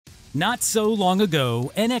Not so long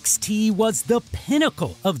ago, NXT was the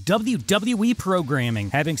pinnacle of WWE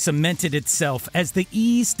programming, having cemented itself as the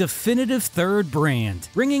E's definitive third brand.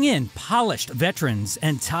 Bringing in polished veterans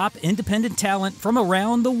and top independent talent from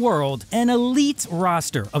around the world, an elite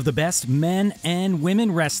roster of the best men and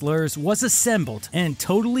women wrestlers was assembled and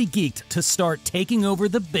totally geeked to start taking over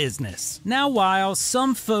the business. Now, while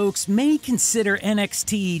some folks may consider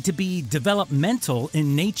NXT to be developmental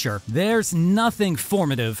in nature, there's nothing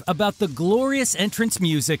formative about the glorious entrance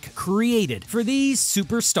music created for these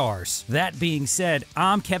superstars. That being said,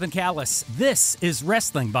 I'm Kevin Callis. This is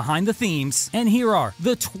Wrestling Behind the Themes, and here are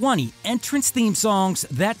the 20 entrance theme songs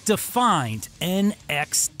that defined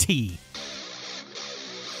NXT.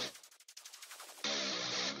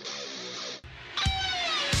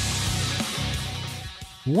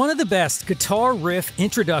 One of the best guitar riff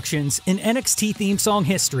introductions in NXT theme song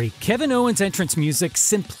history, Kevin Owens' entrance music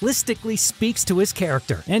simplistically speaks to his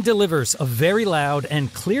character and delivers a very loud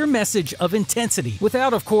and clear message of intensity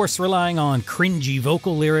without, of course, relying on cringy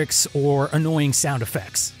vocal lyrics or annoying sound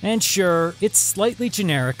effects. And sure, it's slightly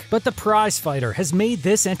generic, but the prizefighter has made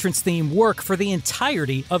this entrance theme work for the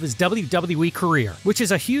entirety of his WWE career, which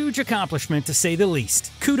is a huge accomplishment to say the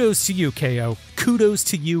least. Kudos to you, KO. Kudos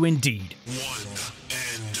to you indeed.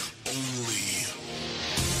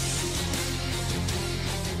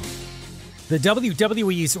 The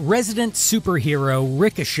WWE's resident superhero,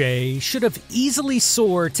 Ricochet, should have easily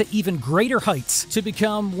soared to even greater heights to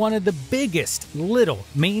become one of the biggest little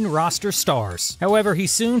main roster stars. However, he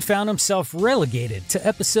soon found himself relegated to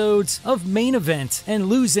episodes of Main Event and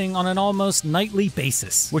losing on an almost nightly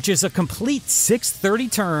basis, which is a complete 630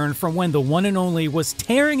 turn from when the one and only was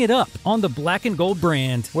tearing it up on the black and gold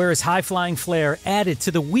brand, where his high-flying flair added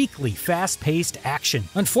to the weekly fast-paced action.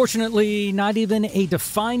 Unfortunately, not even a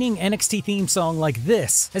defining NXT theme song like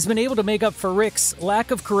this has been able to make up for Rick's lack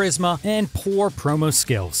of charisma and poor promo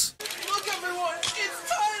skills. Look everyone, it's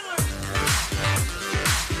Tyler!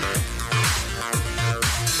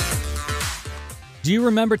 Do you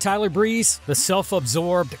remember Tyler Breeze, the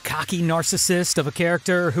self-absorbed, cocky narcissist of a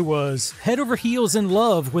character who was head over heels in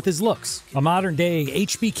love with his looks? A modern-day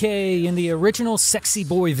HBK in the original sexy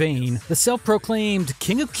boy vein, the self-proclaimed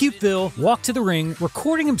King of Cuteville walked to the ring,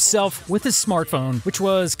 recording himself with his smartphone, which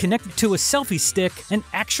was connected to a selfie stick and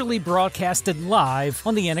actually broadcasted live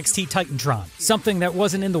on the NXT Titantron. Something that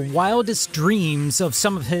wasn't in the wildest dreams of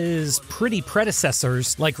some of his pretty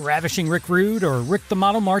predecessors, like Ravishing Rick Rude or Rick the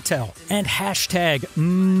Model Martel. And hashtag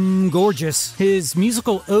gorgeous. His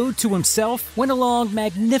musical ode to himself went along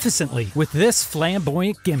magnificently with this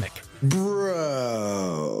flamboyant gimmick.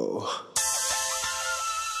 Bro.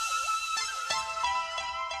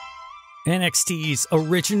 NXT's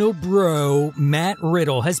original bro, Matt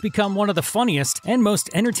Riddle, has become one of the funniest and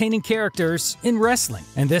most entertaining characters in wrestling.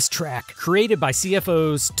 And this track, created by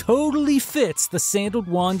CFOs, totally fits the Sandaled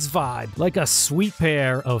One's vibe, like a sweet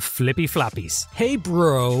pair of flippy floppies. Hey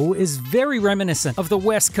Bro is very reminiscent of the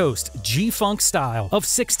West Coast G-Funk style of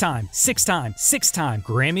six-time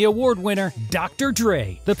Grammy Award winner Dr.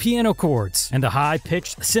 Dre. The piano chords and the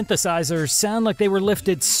high-pitched synthesizers sound like they were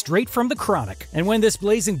lifted straight from the Chronic. And when this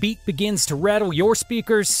blazing beat begins to rattle your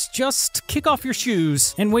speakers, just kick off your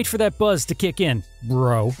shoes and wait for that buzz to kick in,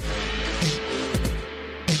 bro.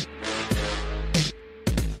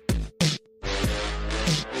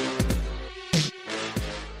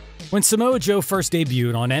 When Samoa Joe first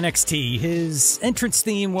debuted on NXT, his entrance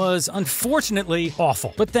theme was unfortunately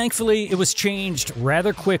awful, but thankfully it was changed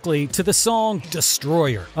rather quickly to the song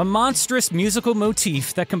Destroyer, a monstrous musical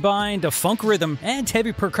motif that combined a funk rhythm and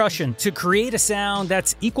heavy percussion to create a sound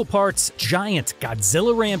that's equal parts giant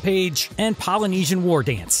Godzilla rampage and Polynesian war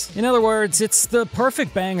dance. In other words, it's the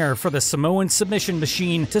perfect banger for the Samoan submission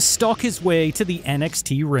machine to stalk his way to the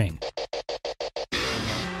NXT ring.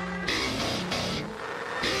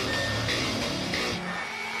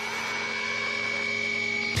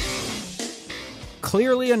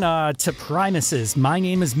 Clearly a nod to Primus's My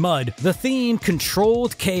Name is Mud, the theme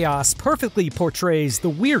Controlled Chaos perfectly portrays the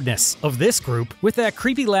weirdness of this group. With that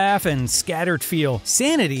creepy laugh and scattered feel,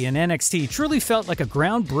 Sanity in NXT truly felt like a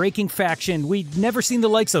groundbreaking faction we'd never seen the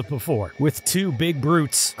likes of before. With two big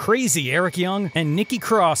brutes, crazy Eric Young and Nikki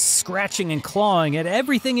Cross scratching and clawing at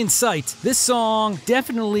everything in sight, this song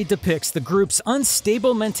definitely depicts the group's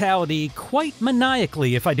unstable mentality quite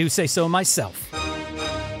maniacally, if I do say so myself.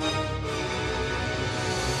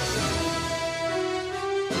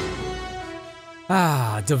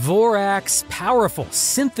 Dvorak's powerful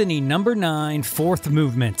Symphony No. 9 fourth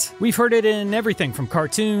movement. We've heard it in everything from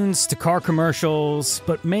cartoons to car commercials,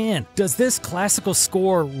 but man, does this classical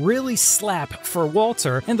score really slap for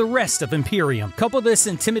Walter and the rest of Imperium. Couple this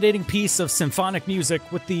intimidating piece of symphonic music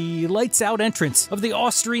with the lights-out entrance of the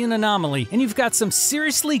Austrian Anomaly, and you've got some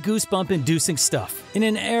seriously goosebump-inducing stuff. In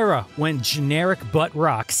an era when generic butt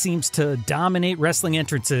rock seems to dominate wrestling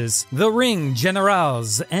entrances, The Ring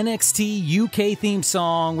General's NXT UK theme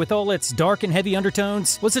song, with all its dark and heavy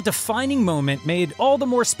undertones, was a defining moment made all the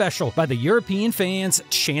more special by the European fans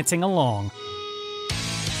chanting along.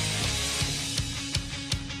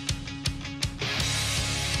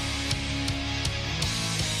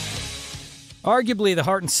 Arguably the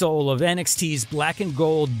heart and soul of NXT's black and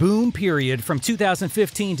gold boom period from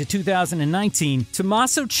 2015 to 2019,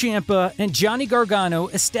 Tommaso Ciampa and Johnny Gargano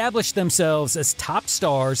established themselves as top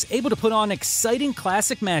stars, able to put on exciting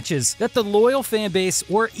classic matches that the loyal fanbase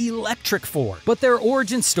were electric for. But their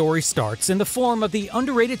origin story starts in the form of the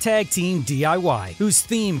underrated tag team DIY, whose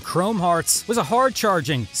theme, Chrome Hearts, was a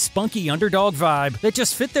hard-charging, spunky underdog vibe that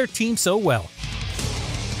just fit their team so well.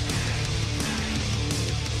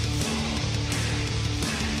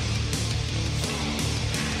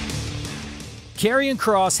 Karrion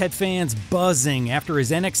Kross had fans buzzing after his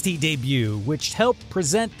NXT debut, which helped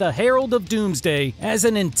present the Herald of Doomsday as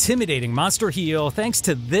an intimidating monster heel thanks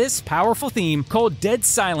to this powerful theme called Dead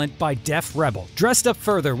Silent by Def Rebel, dressed up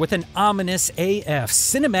further with an ominous AF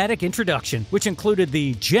cinematic introduction, which included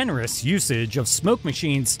the generous usage of smoke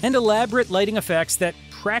machines and elaborate lighting effects that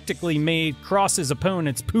practically made Kross's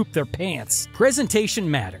opponents poop their pants. Presentation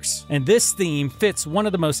matters, and this theme fits one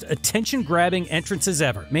of the most attention-grabbing entrances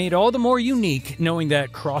ever, made all the more unique knowing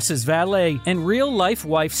that Kross's valet and real-life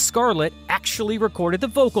wife Scarlett actually recorded the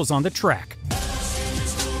vocals on the track.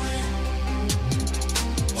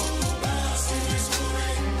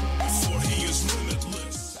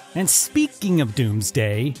 And speaking of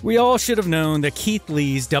Doomsday, we all should have known that Keith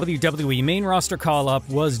Lee's WWE main roster call-up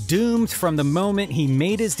was doomed from the moment he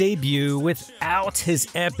made his debut without his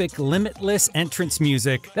epic Limitless entrance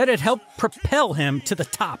music that had helped propel him to the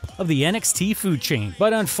top of the NXT food chain.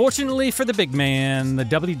 But unfortunately for the big man, the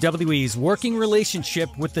WWE's working relationship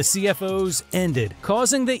with the CFOs ended,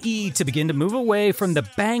 causing the E to begin to move away from the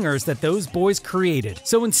bangers that those boys created.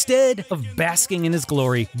 So instead of basking in his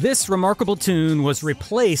glory, this remarkable tune was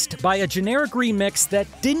replaced by a generic remix that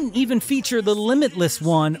didn't even feature the Limitless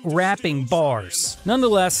one rapping bars.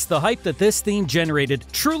 Nonetheless, the hype that this theme generated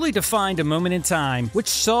truly defined a moment in time, which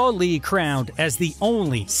saw Lee crowned as the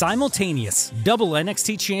only simultaneous double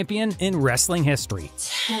NXT champion in wrestling history.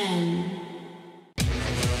 10.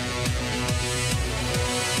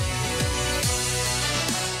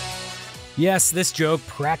 Yes, this joke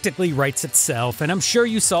practically writes itself, and I'm sure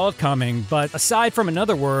you saw it coming, but aside from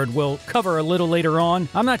another word we'll cover a little later on,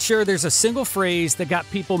 I'm not sure there's a single phrase that got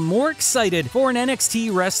people more excited for an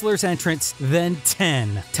NXT wrestler's entrance than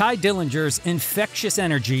 10. Ty Dillinger's infectious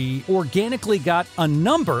energy organically got a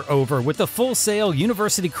number over with the Full Sail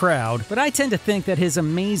University crowd, but I tend to think that his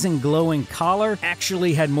amazing glowing collar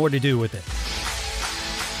actually had more to do with it.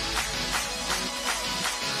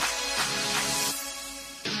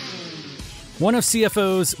 One of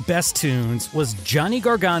CFO's best tunes was Johnny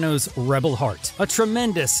Gargano's Rebel Heart, a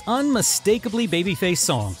tremendous, unmistakably babyface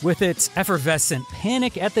song. With its effervescent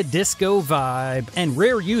Panic at the Disco vibe and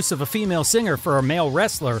rare use of a female singer for a male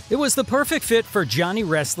wrestler, it was the perfect fit for Johnny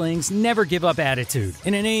Wrestling's never give up attitude.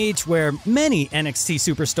 In an age where many NXT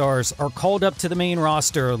superstars are called up to the main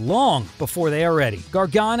roster long before they are ready,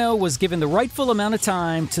 Gargano was given the rightful amount of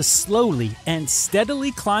time to slowly and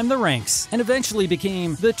steadily climb the ranks and eventually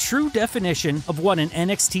became the true definition of what an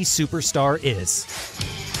NXT superstar is.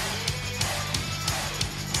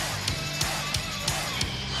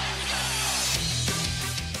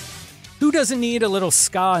 Who doesn't need a little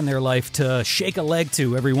ska in their life to shake a leg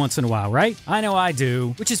to every once in a while, right? I know I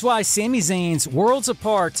do, which is why Sami Zayn's Worlds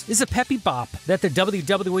Apart is a peppy bop that the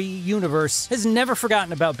WWE Universe has never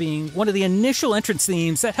forgotten about being one of the initial entrance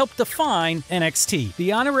themes that helped define NXT.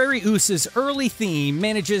 The Honorary Usos' early theme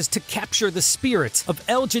manages to capture the spirit of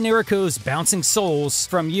El Generico's Bouncing Souls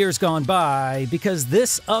from years gone by because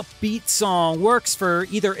this upbeat song works for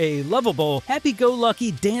either a lovable,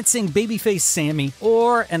 happy-go-lucky dancing babyface Sami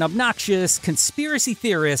or an obnoxious conspiracy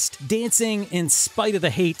theorist dancing in spite of the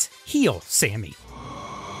hate heel Sami.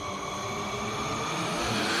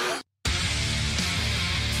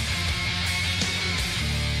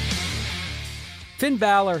 Finn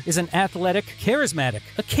Balor is an athletic, charismatic,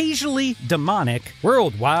 occasionally demonic,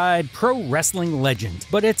 worldwide pro wrestling legend.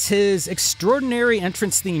 But it's his extraordinary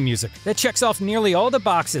entrance theme music that checks off nearly all the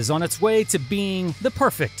boxes on its way to being the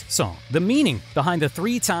perfect song. The meaning behind the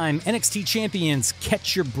three-time NXT Champion's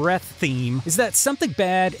Catch Your Breath theme is that something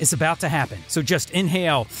bad is about to happen. So just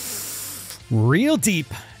inhale real deep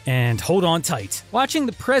and hold on tight. Watching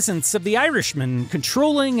the presence of the Irishman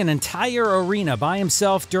controlling an entire arena by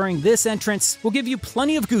himself during this entrance will give you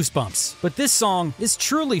plenty of goosebumps. But this song is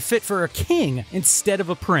truly fit for a king instead of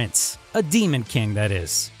a prince. A demon king, that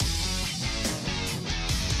is.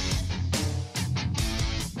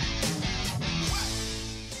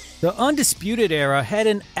 The Undisputed Era had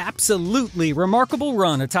an absolutely remarkable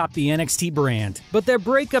run atop the NXT brand, but their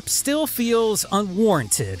breakup still feels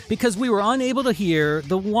unwarranted because we were unable to hear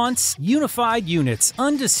the once unified unit's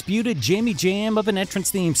undisputed jammy jam of an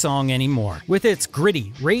entrance theme song anymore. With its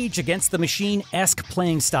gritty, Rage Against the Machine-esque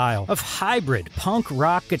playing style of hybrid punk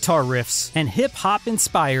rock guitar riffs and hip-hop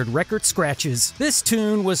inspired record scratches, this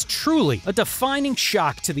tune was truly a defining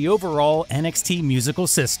shock to the overall NXT musical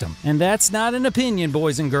system. And that's not an opinion,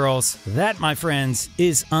 boys and girls. That, my friends,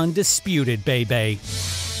 is undisputed, baby.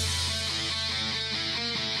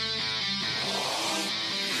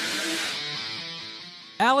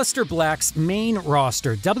 Aleister Black's main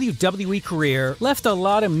roster WWE career left a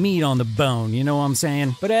lot of meat on the bone, you know what I'm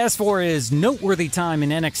saying? But as for his noteworthy time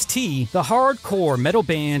in NXT, the hardcore metal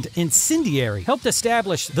band Incendiary helped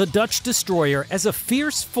establish the Dutch Destroyer as a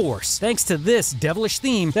fierce force thanks to this devilish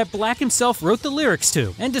theme that Black himself wrote the lyrics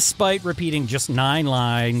to. And despite repeating just 9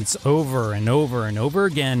 lines over and over and over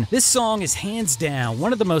again, this song is hands down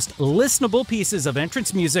one of the most listenable pieces of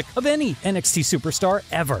entrance music of any NXT superstar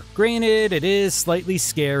ever. Granted, it is slightly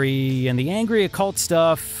scary, and the angry occult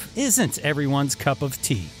stuff isn't everyone's cup of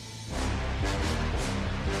tea.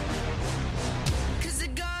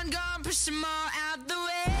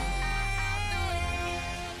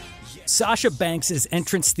 Sasha Banks'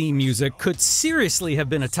 entrance theme music could seriously have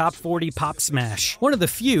been a top 40 pop smash. One of the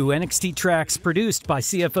few NXT tracks produced by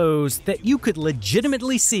CFOs that you could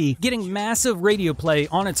legitimately see getting massive radio play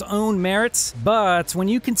on its own merits. But when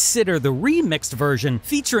you consider the remixed version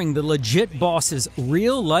featuring the legit boss's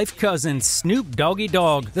real-life cousin Snoop Doggy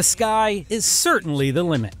Dogg, the sky is certainly the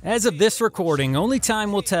limit. As of this recording, only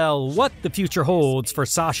time will tell what the future holds for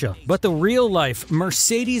Sasha. But the real-life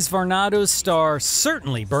Mercedes Varnado's star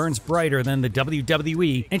certainly burns brighter than the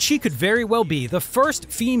WWE, and she could very well be the first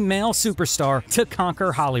female superstar to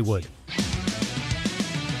conquer Hollywood.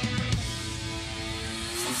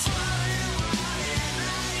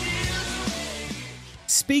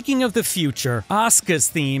 Speaking of the future, Asuka's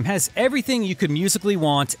theme has everything you could musically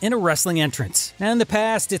want in a wrestling entrance. Now, in the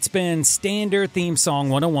past, it's been standard theme song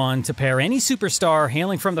 101 to pair any superstar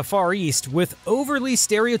hailing from the Far East with overly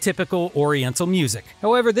stereotypical Oriental music.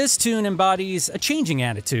 However, this tune embodies a changing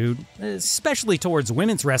attitude, especially towards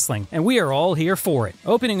women's wrestling, and we are all here for it.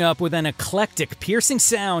 Opening up with an eclectic, piercing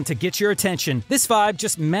sound to get your attention, this vibe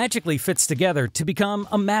just magically fits together to become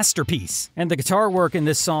a masterpiece. And the guitar work in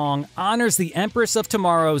this song honors the Empress of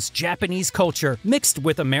Tomorrow's Japanese culture mixed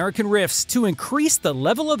with American riffs to increase the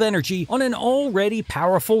level of energy on an already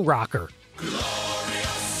powerful rocker.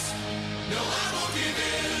 Glorious. No, I won't give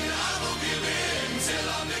in till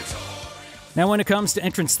I'm victorious. Now, when it comes to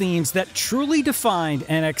entrance themes that truly defined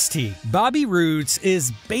NXT, Bobby Roode's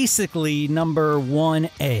is basically number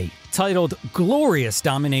 1A. Titled Glorious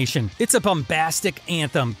Domination. It's a bombastic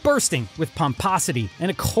anthem bursting with pomposity and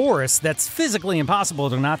a chorus that's physically impossible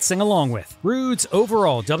to not sing along with. Roode's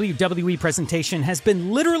overall WWE presentation has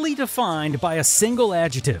been literally defined by a single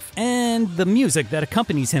adjective, and the music that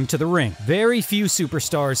accompanies him to the ring. Very few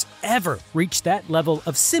superstars ever reach that level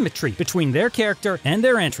of symmetry between their character and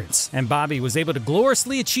their entrance, and Bobby was able to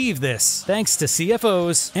gloriously achieve this thanks to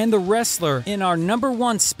CFOs and the wrestler in our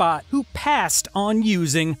 #1 spot who passed on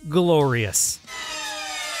using Glorious.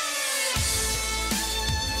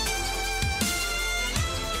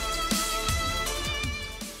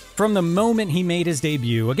 From the moment he made his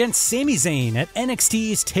debut against Sami Zayn at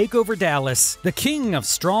NXT's TakeOver Dallas, the king of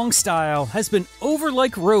strong style has been over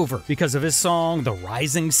like Rover because of his song The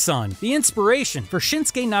Rising Sun. The inspiration for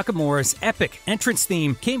Shinsuke Nakamura's epic entrance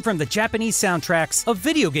theme came from the Japanese soundtracks of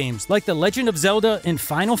video games like The Legend of Zelda and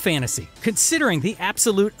Final Fantasy. Considering the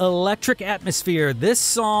absolute electric atmosphere this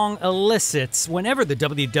song elicits whenever the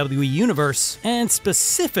WWE Universe, and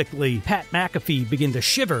specifically Pat McAfee, begin to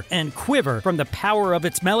shiver and quiver from the power of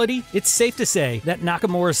its melody, it's safe to say that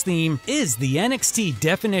Nakamura's theme is the NXT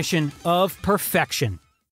definition of perfection.